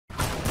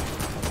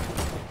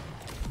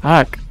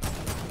Fuck.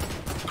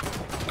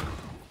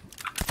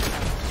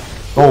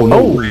 Oh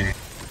no.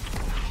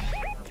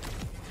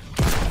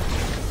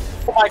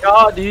 Oh my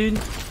god, dude.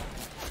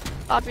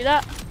 Copy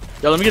that.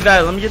 Yo, let me get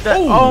that. Let me get that.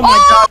 Oh. Oh,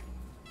 my god.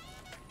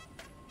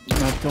 I'm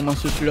gonna kill my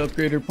sister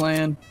upgrader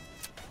plan.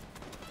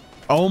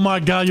 Oh my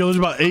god, yo, there's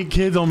about 8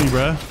 kids on me,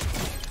 bruh.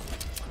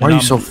 Why are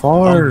you so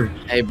far?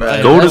 Hey,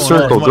 bro. Go to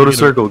circle, go to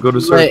circle, go to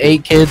Let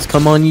 8 kids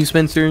come on you,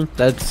 Spencer.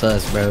 That's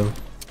us, bro.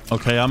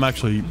 Okay, I'm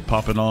actually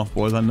popping off,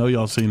 boys. I know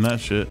y'all seen that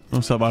shit.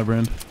 What's up,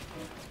 Ibrand?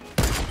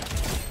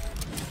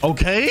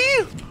 Okay.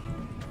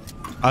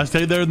 I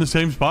stayed there in the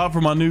same spot for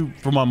my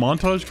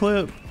montage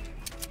clip.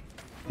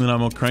 Then I'm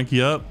gonna crank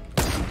you up.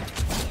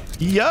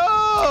 Yo,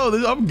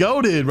 I'm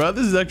goated, bro.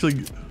 This is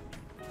actually.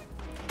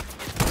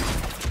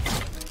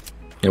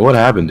 Yeah, what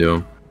happened to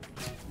him?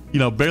 You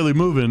know, barely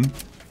moving.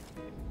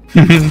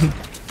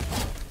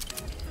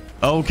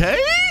 Okay.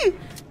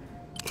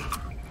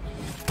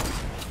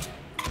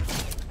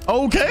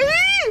 Okay.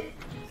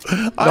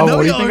 I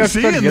know y'all are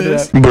seeing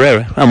this.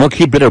 Bro, I'm gonna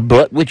keep it a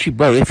butt with you,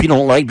 bro. If you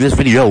don't like this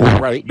video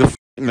right the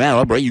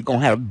now, bro, you're gonna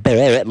have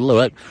bad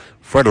luck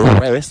for the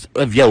rest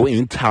of your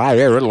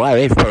entire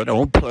life, bro.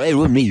 Don't play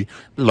with me.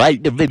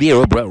 Like the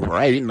video, bro,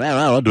 right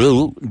now.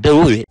 Do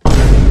it.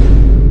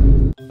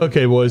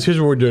 Okay, boys, here's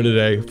what we're doing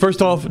today.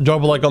 First off,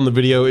 drop a like on the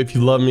video. If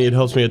you love me, it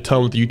helps me a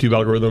ton with the YouTube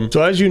algorithm.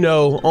 So as you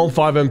know, on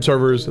 5M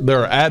servers,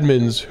 there are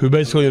admins who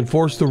basically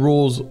enforce the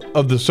rules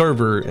of the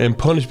server and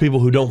punish people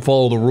who don't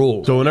follow the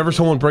rules. So whenever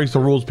someone breaks the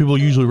rules, people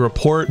usually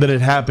report that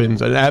it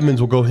happens and admins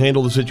will go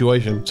handle the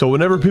situation. So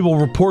whenever people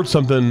report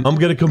something, I'm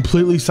gonna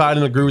completely side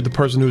and agree with the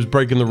person who's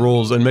breaking the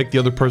rules and make the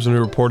other person who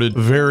reported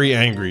very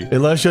angry.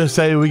 And let's just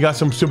say we got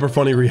some super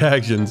funny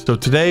reactions. So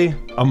today,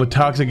 I'm a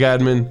toxic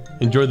admin.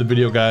 Enjoy the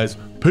video, guys.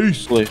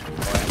 Peace.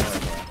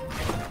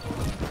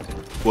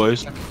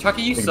 Boys.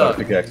 Chucky, you suck.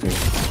 Hey,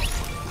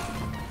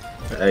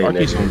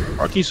 nigga.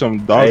 Arky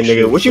some dog Hey,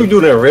 nigga, what you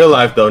doing in real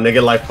life, though,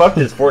 nigga? Like, fuck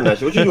this Fortnite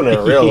shit. What you doing in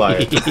real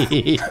life?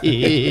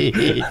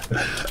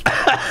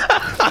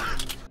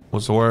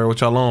 What's the word?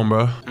 What y'all on,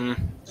 bro?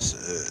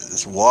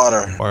 It's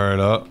water. Word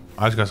up.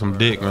 I just got some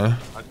dick, man.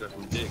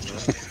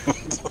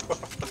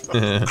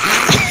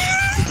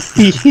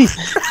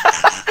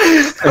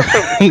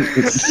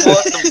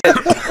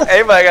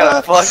 Everybody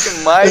got a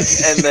fucking mic,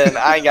 and then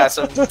I got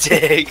some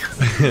dick.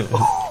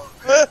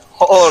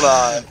 Hold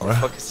on.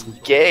 Fucking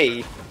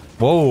gay.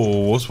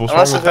 Whoa, what's wrong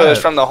Unless with if it was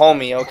that? from the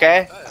homie,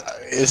 okay?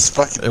 It's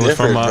fucking It was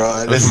different, from my- bro.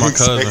 I it was didn't my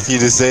cousin. expect you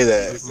to say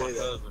that.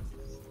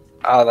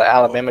 Oh, the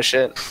Alabama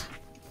shit.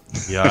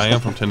 Yeah, I am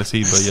from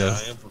Tennessee, but yeah.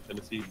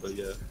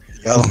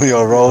 Y'all on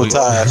your roll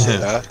tide shit,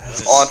 huh?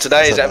 On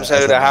today's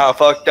episode of How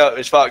Fucked Up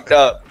is Fucked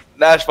Up.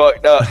 That's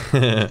fucked up.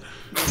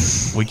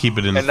 We keep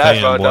it in the And that's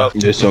fan, fucked boy. up.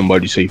 Did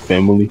somebody say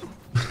family?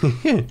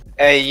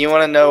 Hey, you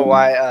want to know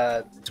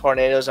why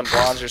tornadoes and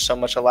blondes are so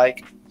much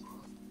alike?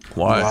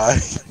 Why?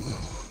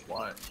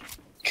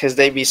 Because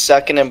they be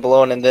sucking and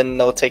blowing, and then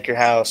they'll take your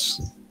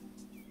house.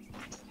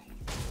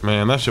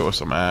 Man, that shit was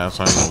some ass,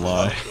 I ain't gonna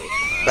lie.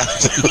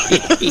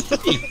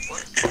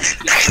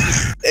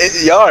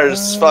 Y'all are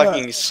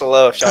fucking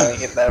slow if y'all didn't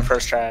hit that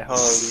first try. Holy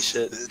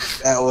shit.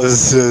 That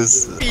was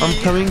just. I'm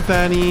coming,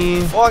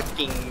 Fanny.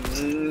 Fucking.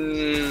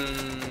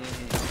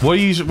 What are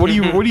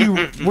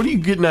you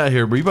getting at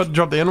here, bro? You about to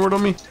drop the N-word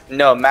on me?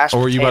 No, mashed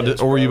Or were you potatoes.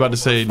 about to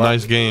say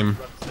nice game?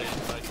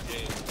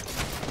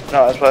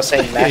 No, I was about to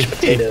say mashed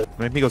potatoes.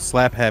 Make me go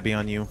slap happy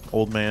on you,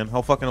 old man.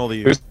 How fucking old are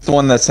you? Here's the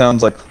one that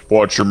sounds like,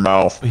 watch your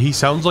mouth. He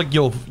sounds like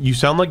you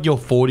sound like you're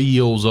 40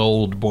 years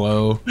old,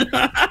 bro.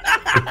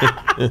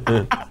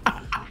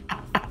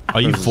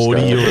 Are you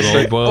 40 years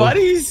old, bro? Why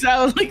do you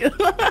sound like Is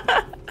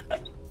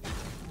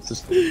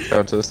this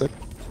autistic?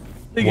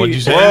 What'd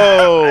you say?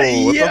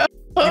 Whoa! What Yeah.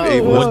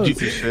 What'd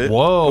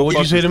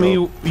you say to me,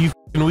 you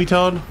fucking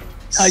retard?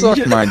 Suck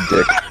my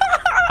dick.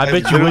 I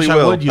bet you wish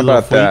I would, you How little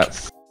about freak. that?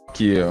 Fuck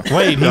you.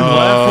 Wait, he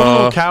left? What a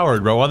little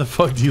coward, bro. Why the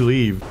fuck do you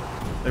leave?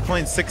 They're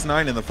playing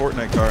 6-9 in the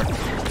Fortnite car.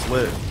 It's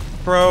lit.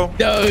 Bro.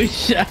 No,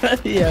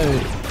 shut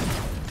yo.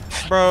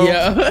 Bro.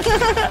 Yo.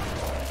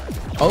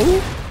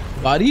 Oh?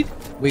 Bodied?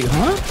 Wait,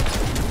 huh?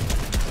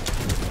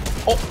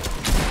 Oh.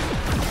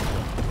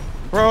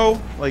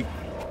 Bro. Like.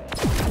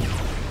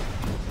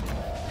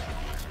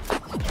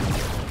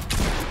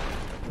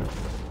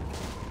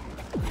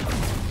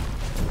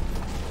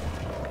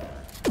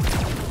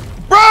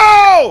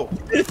 Bro!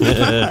 What is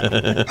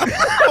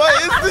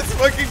this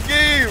fucking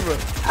game?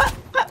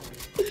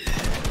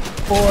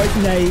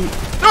 Fortnite.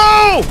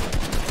 No!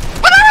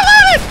 What are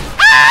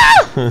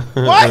you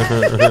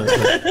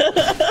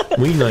What?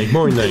 We like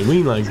Fortnite.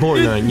 We like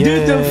Fortnite.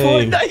 Dude, the Yay.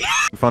 Fortnite.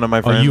 Fun of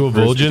my friend. Are you a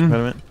versus virgin?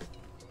 impediment.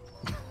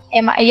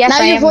 Am I? Yes,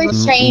 I am.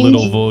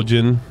 Little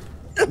virgin.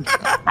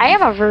 I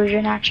am a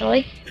virgin,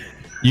 actually.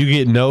 You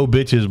get no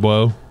bitches,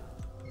 bro.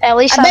 At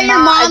least I bet I'm your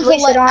not. mom's At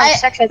least I don't I- have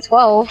sex at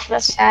 12.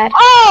 That's sad.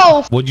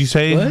 Oh! What'd you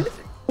say?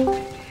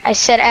 What? I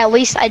said at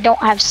least I don't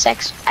have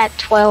sex at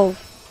 12.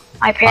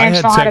 My I parents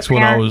had know how to sex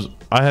when parent.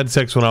 I had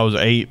sex when I was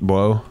 8,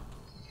 bro.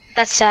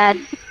 That's sad.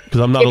 Because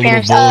I'm not Your a little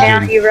parents don't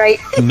parent virgin. you right.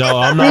 No,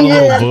 I'm not a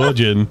little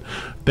virgin.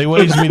 They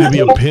raised me to be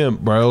a pimp,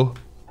 bro.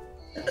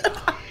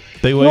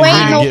 They raised You me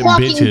ain't to no get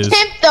fucking bitches.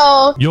 pimp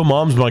though. Your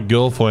mom's my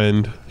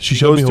girlfriend. She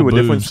showed Goes me her to a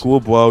different boobs. school,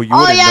 bro. You Oh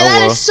wouldn't yeah, know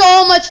that her. is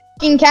so much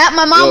fucking cap.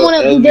 My mom Yo,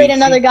 wouldn't LV, date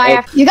another guy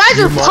after. You guys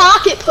are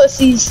pocket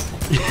pussies.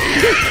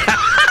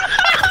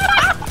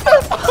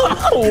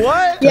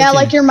 What? Yeah,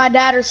 like you're my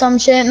dad or some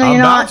shit. No, I'm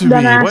you're about not. to be.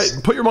 Dumbass.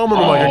 Wait, put your mom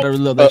on the mic.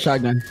 Reload that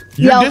shotgun.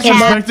 You're Yeah, okay,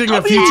 disrespecting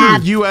a future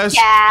U.S.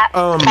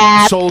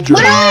 soldier.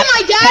 But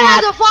my dad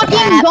has a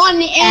fucking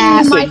gun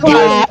in my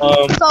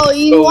closet. So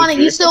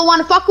you still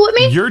wanna fuck with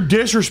me? You're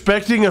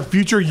disrespecting a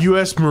future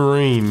U.S.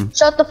 Marine.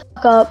 Shut the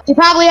fuck up. You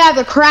probably have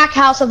a crack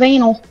house of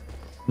anal.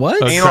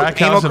 What? A Anal crack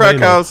crack of anal.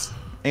 house.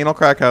 Anal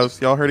crack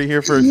house. Y'all heard it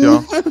here first,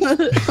 y'all.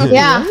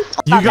 Yeah.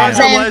 You guys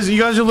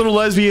are little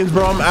lesbians,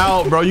 bro. I'm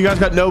out, bro. You guys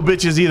got no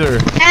bitches either.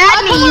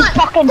 Add me, you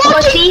fucking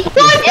pussy.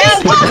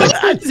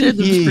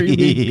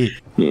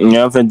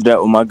 Yeah, I'm finna do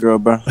that with my girl,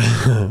 bro.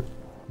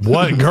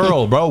 What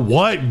girl, bro?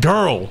 What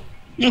girl?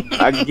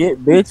 I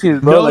get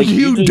bitches, bro. No, like,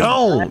 you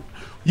don't.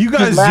 You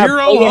got Nah,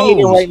 zero play a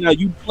hater hoes. right now.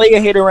 You play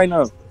a hater right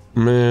now.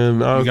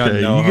 Man, okay. got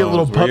no You get a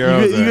little hoes. puppy. Where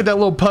your You hoes get that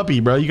little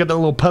puppy, bro. You got that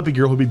little puppy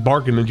girl who be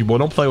barking at you, boy.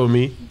 Don't play with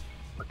me.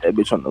 Put that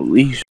bitch on the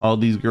leash. All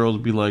these girls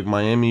be like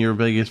Miami or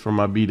Vegas for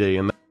my B-day,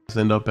 and they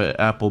end up at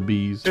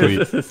Applebee's.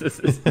 Sweet.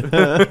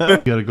 You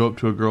gotta go up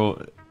to a girl.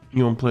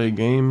 You wanna play a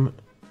game?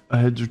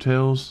 Heads or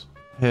tails?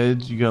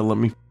 Heads, you gotta let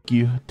me f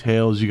you.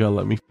 Tails, you gotta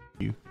let me f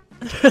you.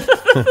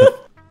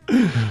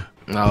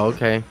 Oh,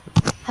 okay.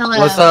 Hello.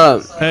 What's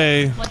up?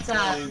 Hey. What's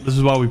up? This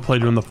is why we play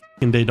during the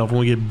f***ing day, Dolphin.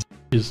 We get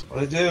bitches.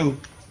 What do?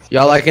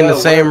 Y'all like in the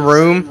same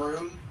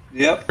room?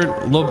 Yep.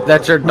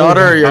 That's your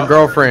daughter or your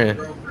girlfriend?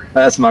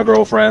 That's my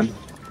girlfriend.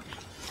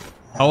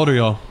 How old are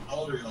y'all?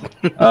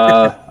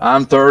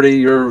 I'm 30.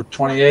 You're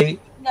 28.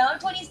 No, I'm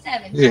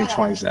 27. You're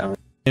 27.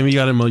 And we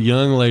got him a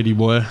young lady,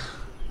 boy.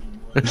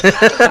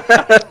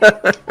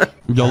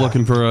 Y'all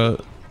looking for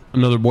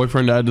another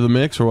boyfriend to add to the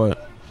mix or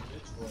what?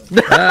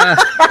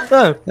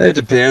 It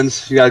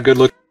depends. You got a good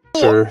look,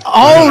 sir.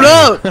 Hold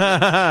up!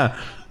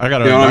 I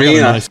got a, You know what I I got a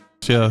mean? nice,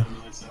 yeah.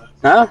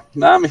 Huh?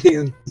 No, I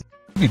mean,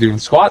 you doing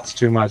squats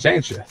too much,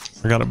 ain't you?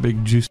 I got a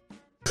big juice.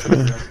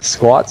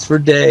 Squats for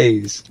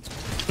days.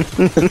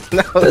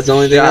 That's the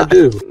only thing I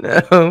do.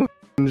 No.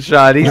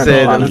 Shot, he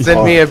said,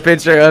 send me a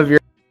picture of your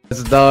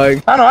ass,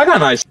 dog. I know, I got a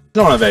nice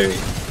on a baby.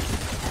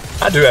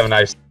 I do have a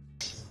nice.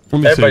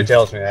 Let me Everybody see.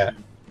 tells me that.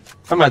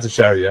 I'm gonna have to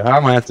show you.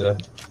 I'm gonna have to.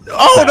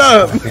 Hold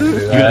up! I can't do You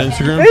got that.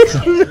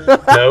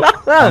 Instagram? Nope.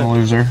 I'm a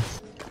loser.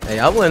 Hey,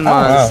 I wouldn't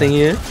mind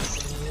seeing.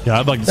 Yeah,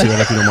 I'd like to see that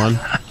if you don't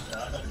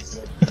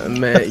mind.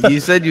 Man, you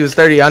said you was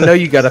 30. I know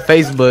you got a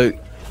Facebook.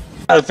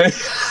 You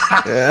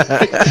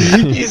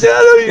said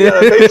I know you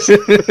got a face.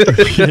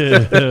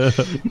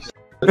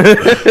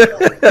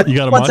 You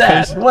got a What's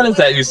MySpace? that? What is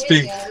that you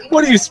speak?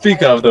 What do you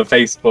speak of, the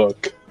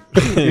Facebook?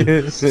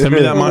 Send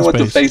me that I don't know what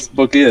the MySpace.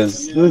 Facebook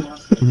is.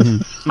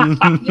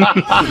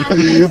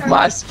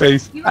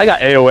 MySpace. I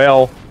got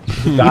AOL.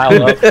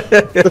 Dial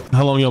up.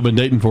 How long y'all been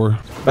dating for?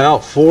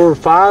 About 4 or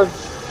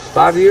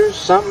 5 years,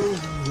 something.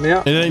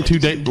 Yeah. It ain't too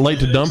late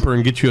to dump her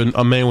and get you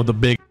a man with a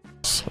big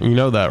ass. You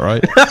know that,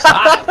 right?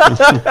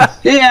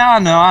 Yeah, I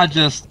know.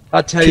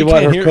 I tell She you what,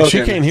 can't her hear- cooking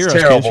she can't hear is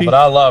us, can terrible, she? but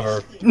I love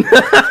her.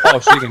 Oh,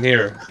 she can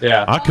hear.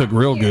 Yeah. I cook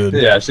real good.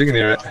 Yeah, she can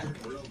hear it.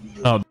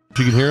 Oh,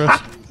 she can hear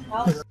us?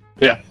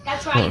 Yeah.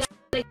 That's right.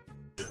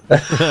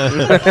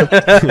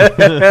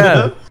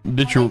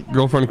 Did your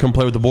girlfriend come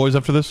play with the boys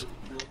after this?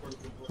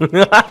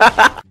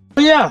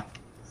 Yeah.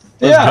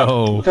 Let's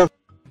go.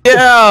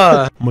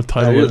 Yeah! I'm gonna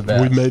title you're it, the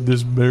 "We best. made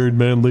this married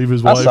man leave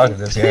his I wife." suck at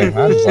this game.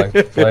 I just like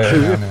to play it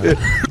around here.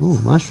 Ooh,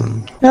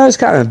 mushroom. Yeah, it's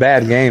kind of a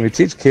bad game. It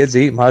teaches kids to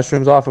eat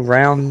mushrooms off the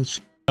ground.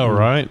 All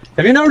right.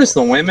 Have you noticed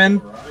the women?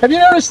 Have you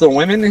noticed the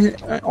women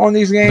on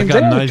these games?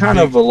 got They're nice kind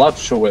big- of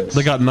voluptuous.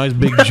 They got nice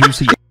big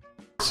juicy.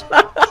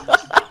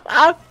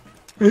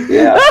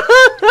 Yeah.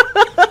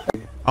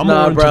 I'm Nah,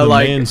 more into bro, the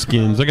like- man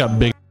skins. They got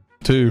big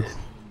too.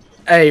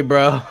 Hey,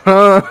 bro.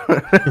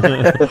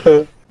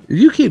 If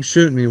you keep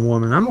shooting me,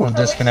 woman, I'm gonna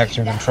disconnect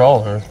your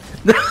controller.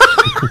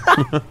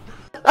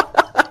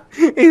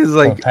 He's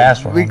like,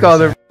 password we on call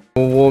this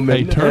her a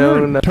woman. Hey,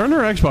 Hell no. turn her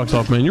Xbox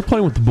off, man. You're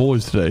playing with the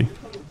boys today.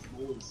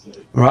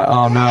 Right?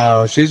 Oh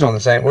no, she's on the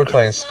same. We're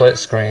playing split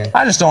screen.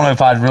 I just don't know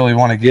if I'd really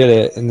want to get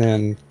it, and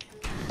then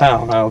I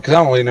don't know because I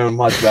don't really know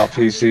much about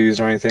PCs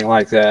or anything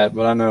like that.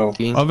 But I know.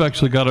 I've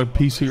actually got a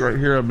PC right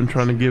here. I've been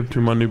trying to give to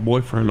my new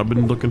boyfriend. I've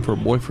been looking for a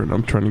boyfriend.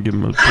 I'm trying to give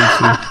him a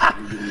PC.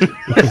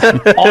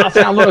 Oh, I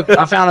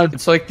found a.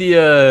 It's like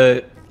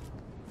the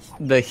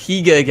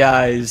Higa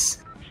guys.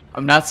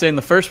 I'm not saying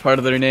the first part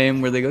of their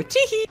name where they go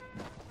tee.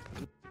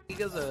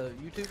 Higa's a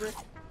YouTuber?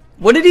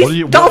 What did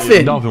he?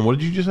 Dolphin. Dolphin. What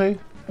did you just say?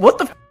 What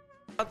the?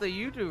 Not the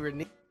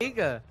YouTuber,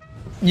 Higa.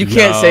 You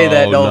can't say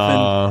that,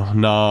 Dolphin.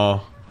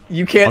 No.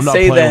 You can't I'm not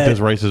say playing that. with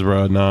this racist,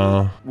 bro.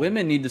 No.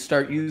 Women need to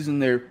start using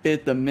their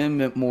Fifth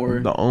Amendment more.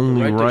 The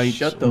only to right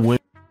shut the women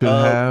should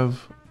up.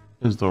 have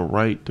is the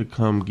right to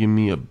come give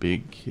me a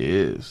big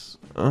kiss.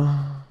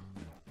 I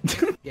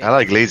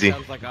like lazy.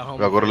 Sounds like a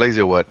Do I go to lazy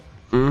or what?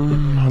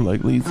 I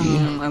like lazy.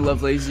 I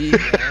love lazy.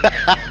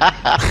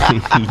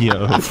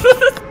 Yo.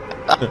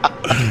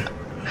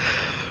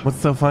 What's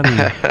so funny?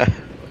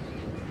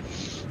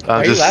 Why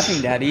are you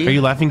laughing, Daddy? Are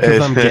you laughing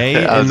because I'm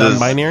gay and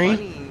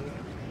non-binary?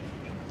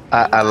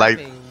 I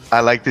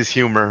like this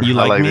humor. You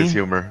like I like me? this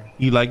humor.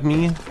 You like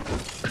me?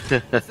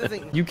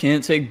 You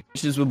can't take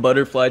bitches with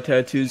butterfly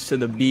tattoos to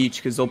the beach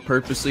because they'll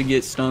purposely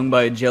get stung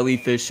by a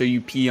jellyfish so you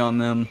pee on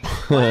them.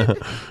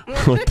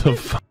 What the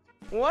fuck?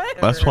 What?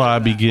 That's why I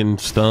be getting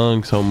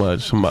stung so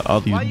much.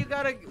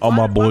 All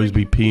my boys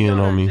be peeing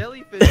on me.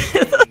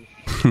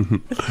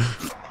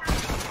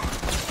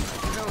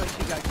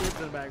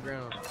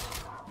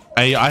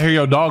 Hey, I hear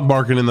your dog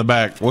barking in the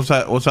back. What's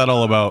that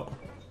all about?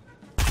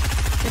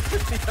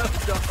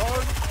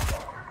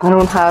 I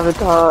don't have a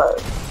dog.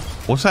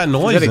 What's that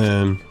noise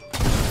then?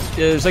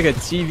 Yeah, there's like a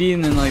TV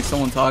and then like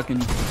someone talking.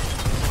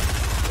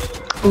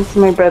 It's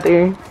my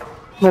brother.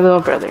 My little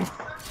brother.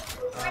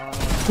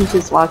 He's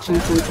just watching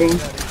something.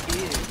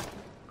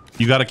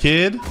 You got a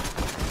kid?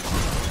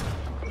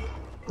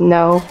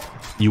 No.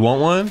 You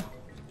want one?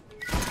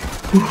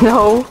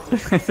 No.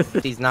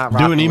 He's not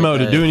Do an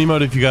emote. Do an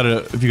emote if you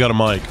got a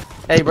mic.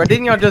 Hey, bro,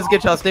 didn't y'all just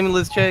get y'all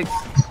stimulus checks?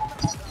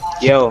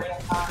 Yo.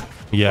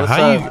 Yeah,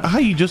 how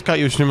you just got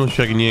your stimulus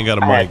check and you ain't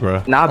got a mic,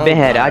 bro? Nah, I've been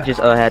had. I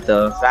just had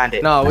to find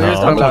it. No, we was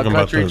talking about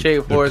country the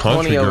chick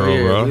 420 over girl,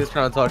 here. bro. We was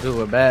trying to talk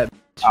to a bad.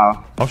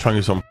 Oh. I was trying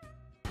to get some.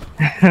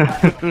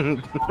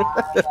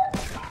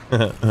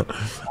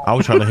 I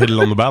was trying to hit it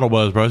on the battle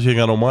buzz, bro. She ain't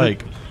got no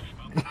mic.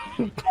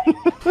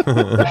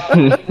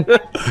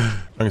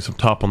 I get some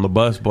top on the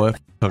bus, boy. What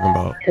you talking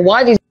about?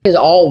 Why these is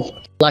all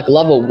like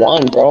level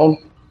 1, bro?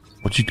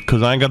 What you?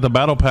 Cause I ain't got the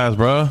battle pass,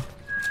 bro.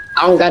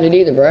 I don't got it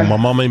either, bro. My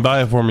mom ain't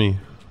buy it for me.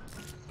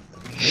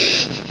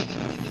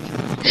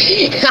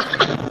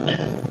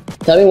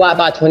 Tell me why I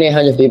bought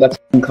 2,800 V-Bucks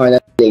card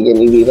that they give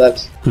me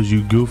V-Bucks. Cause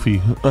you goofy.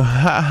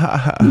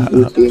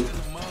 Goofy.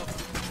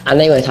 I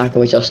know you want to talk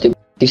about your stupid.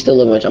 You still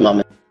live with your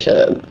mom. Shut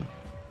up.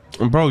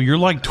 Bro, you're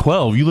like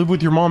 12. You live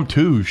with your mom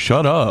too.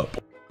 Shut up.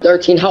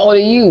 13. How old are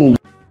you?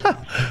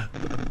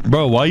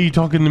 Bro, why are you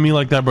talking to me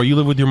like that, bro? You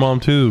live with your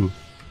mom too.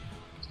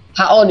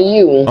 How old are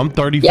you? I'm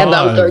 35. Yeah, but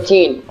I'm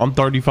 13. I'm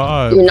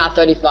 35. You're not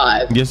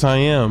 35. Yes, I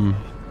am.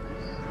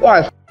 You are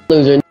a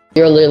loser.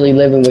 You're literally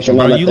living with your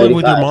mom. Bro, at you 35. live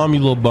with your mom,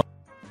 you little bum.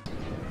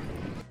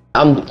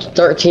 I'm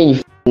 13,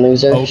 you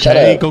loser. Shut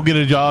Okay, up. go get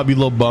a job, you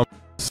little bum.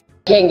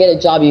 Can't get a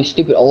job, you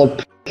stupid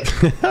old.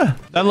 That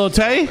little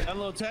Tay?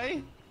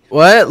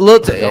 What?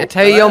 Look,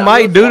 Tay, your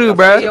mic doo-doo,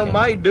 bro. Your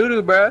mic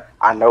doo-doo, bro.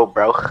 I know,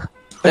 bro.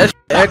 That's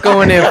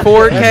echoing in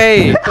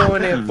 4K.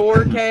 Echoing in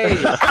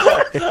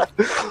 4K.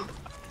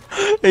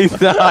 He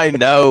said, I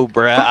know,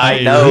 bruh. I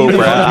know,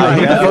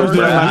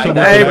 bruh.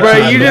 Hey,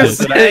 bro, you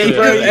just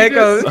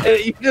echoed.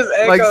 You just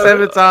echoed like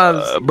 7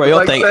 times. Bro,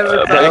 you'll think,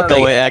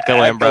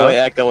 echoing, bro.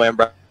 Echoing,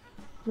 bro.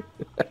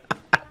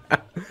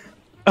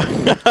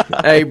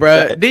 Hey,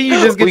 bro, did you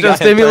just get your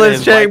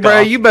stimulus check,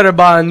 bro? You better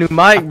buy a new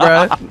mic,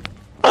 bro.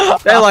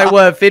 They're like,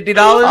 what, $50?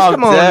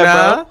 Come on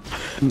now.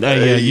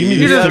 Yeah,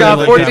 you just got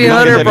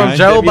 $1,400 from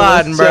Joe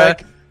Biden, bro.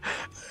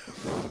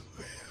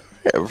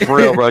 For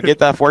real, bro. Get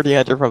that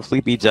 $1,400 from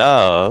Sleepy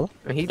Joe.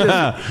 Sleepy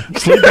Joe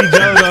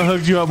done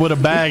hooked you up with a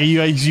bag.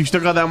 You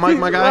still got that mic,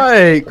 my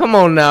guy? Right, come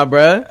on now,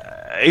 bro.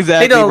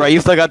 Exactly, bro. You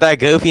still got that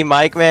goofy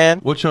mic, man.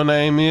 What your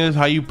name is?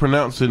 How you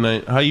pronounce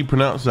it? How you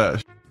pronounce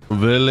that?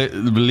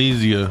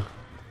 Velizia.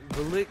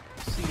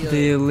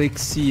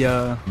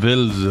 Velixia.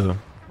 Vilza.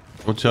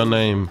 What's your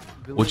name?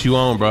 What you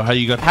on, bro? How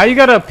you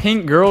got a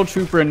pink girl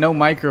trooper and no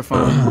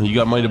microphone? You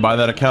got money to buy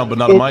that account, but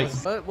not a mic?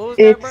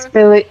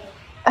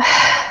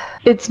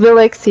 It's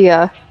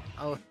Velixia.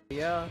 Oh,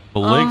 yeah.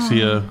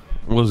 Velixia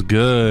was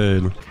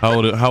good. How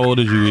old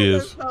is you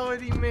is? That's not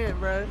what he meant,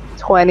 bro.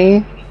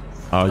 20.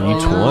 Oh, you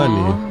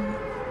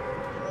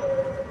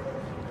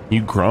 20.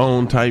 You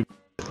grown type.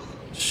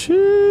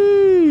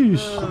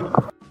 Sheesh.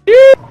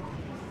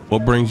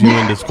 What brings you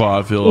into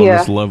squad field on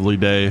this lovely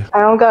day?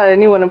 I don't got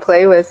anyone to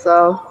play with,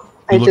 so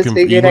I just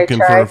figured I'd try. You looking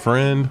for a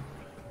friend?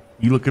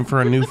 You looking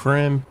for a new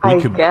friend? I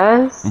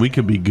guess. We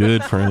could be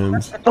good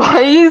friends.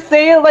 Why you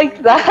say it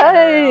like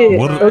that?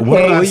 What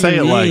did I say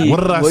it like?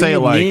 What did I say it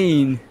like?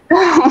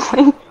 Oh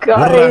my god.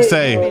 What did I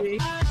say?